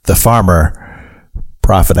The farmer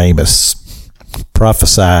prophet Amos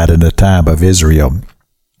prophesied in the time of Israel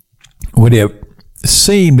when it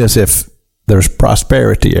seemed as if there's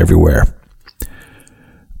prosperity everywhere.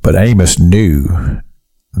 But Amos knew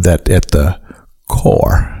that at the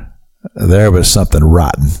core there was something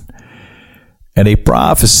rotten. And he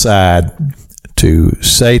prophesied to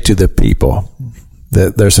say to the people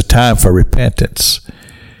that there's a time for repentance.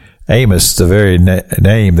 Amos, the very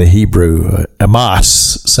name, the Hebrew,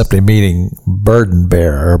 Amos, simply meaning burden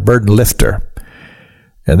bearer or burden lifter.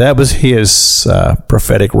 And that was his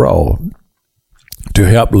prophetic role, to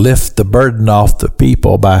help lift the burden off the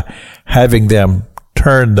people by having them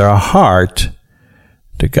turn their heart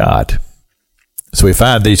to God. So we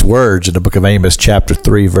find these words in the book of Amos, chapter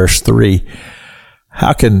 3, verse 3.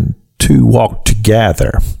 How can two walk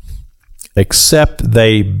together except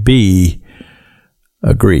they be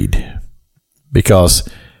agreed? Because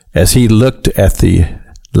as he looked at the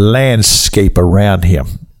landscape around him,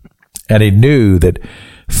 and he knew that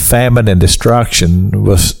famine and destruction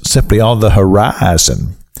was simply on the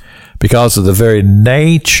horizon because of the very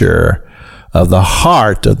nature of the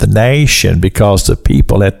heart of the nation, because the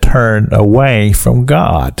people had turned away from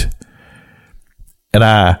God. And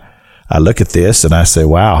I look at this and I say,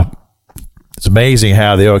 wow, it's amazing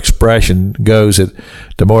how the old expression goes that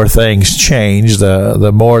the more things change,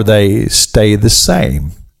 the more they stay the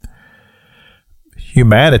same.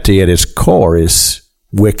 Humanity at its core is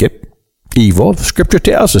wicked, evil. The Scripture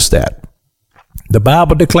tells us that. The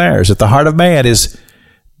Bible declares that the heart of man is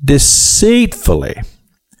deceitfully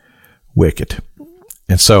wicked.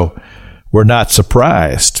 And so we're not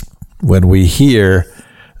surprised when we hear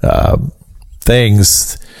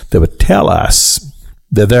things that would tell us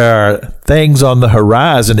that there are things on the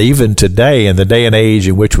horizon, even today in the day and age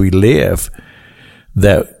in which we live,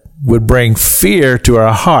 that would bring fear to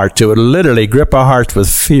our hearts. It would literally grip our hearts with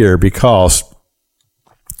fear, because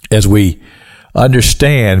as we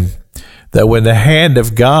understand that when the hand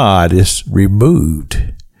of God is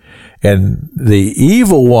removed and the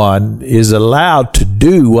evil one is allowed to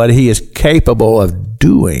do what he is capable of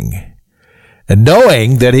doing, and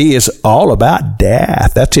knowing that he is all about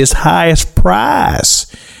death, that's his highest prize.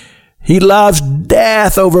 He loves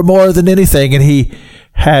death over more than anything, and he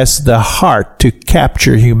has the heart to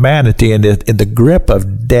capture humanity in the grip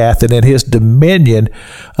of death and in his dominion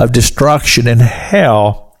of destruction and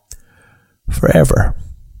hell forever.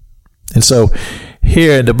 And so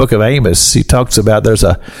here in the book of Amos, he talks about there's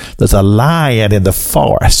a lion in the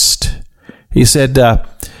forest. He said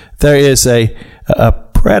there is a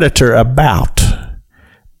predator about.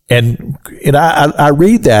 And I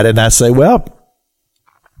read that and I say, well,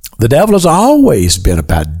 the devil has always been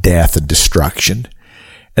about death and destruction.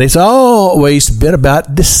 And it's always been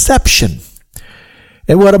about deception.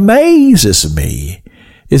 And what amazes me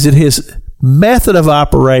is that his method of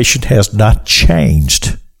operation has not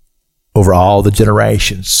changed over all the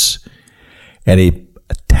generations. And he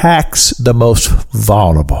attacks the most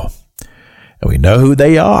vulnerable. And we know who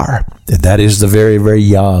they are. And that is the very, very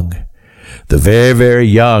young. The very, very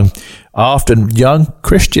young, often young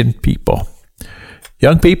Christian people.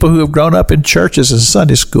 Young people who have grown up in churches and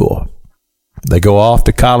Sunday school. They go off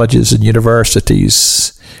to colleges and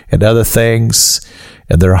universities and other things,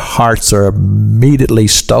 and their hearts are immediately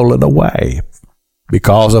stolen away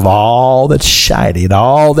because of all that's shiny and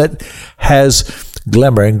all that has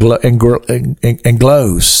glimmer and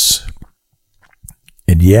glows.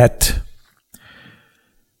 And yet,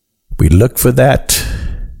 we look for that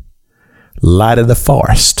light in the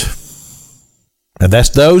forest. And that's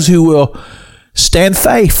those who will stand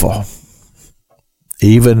faithful,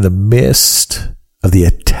 even in the midst of the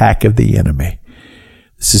attack of the enemy.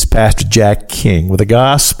 This is Pastor Jack King with the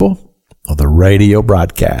Gospel on the radio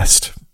broadcast.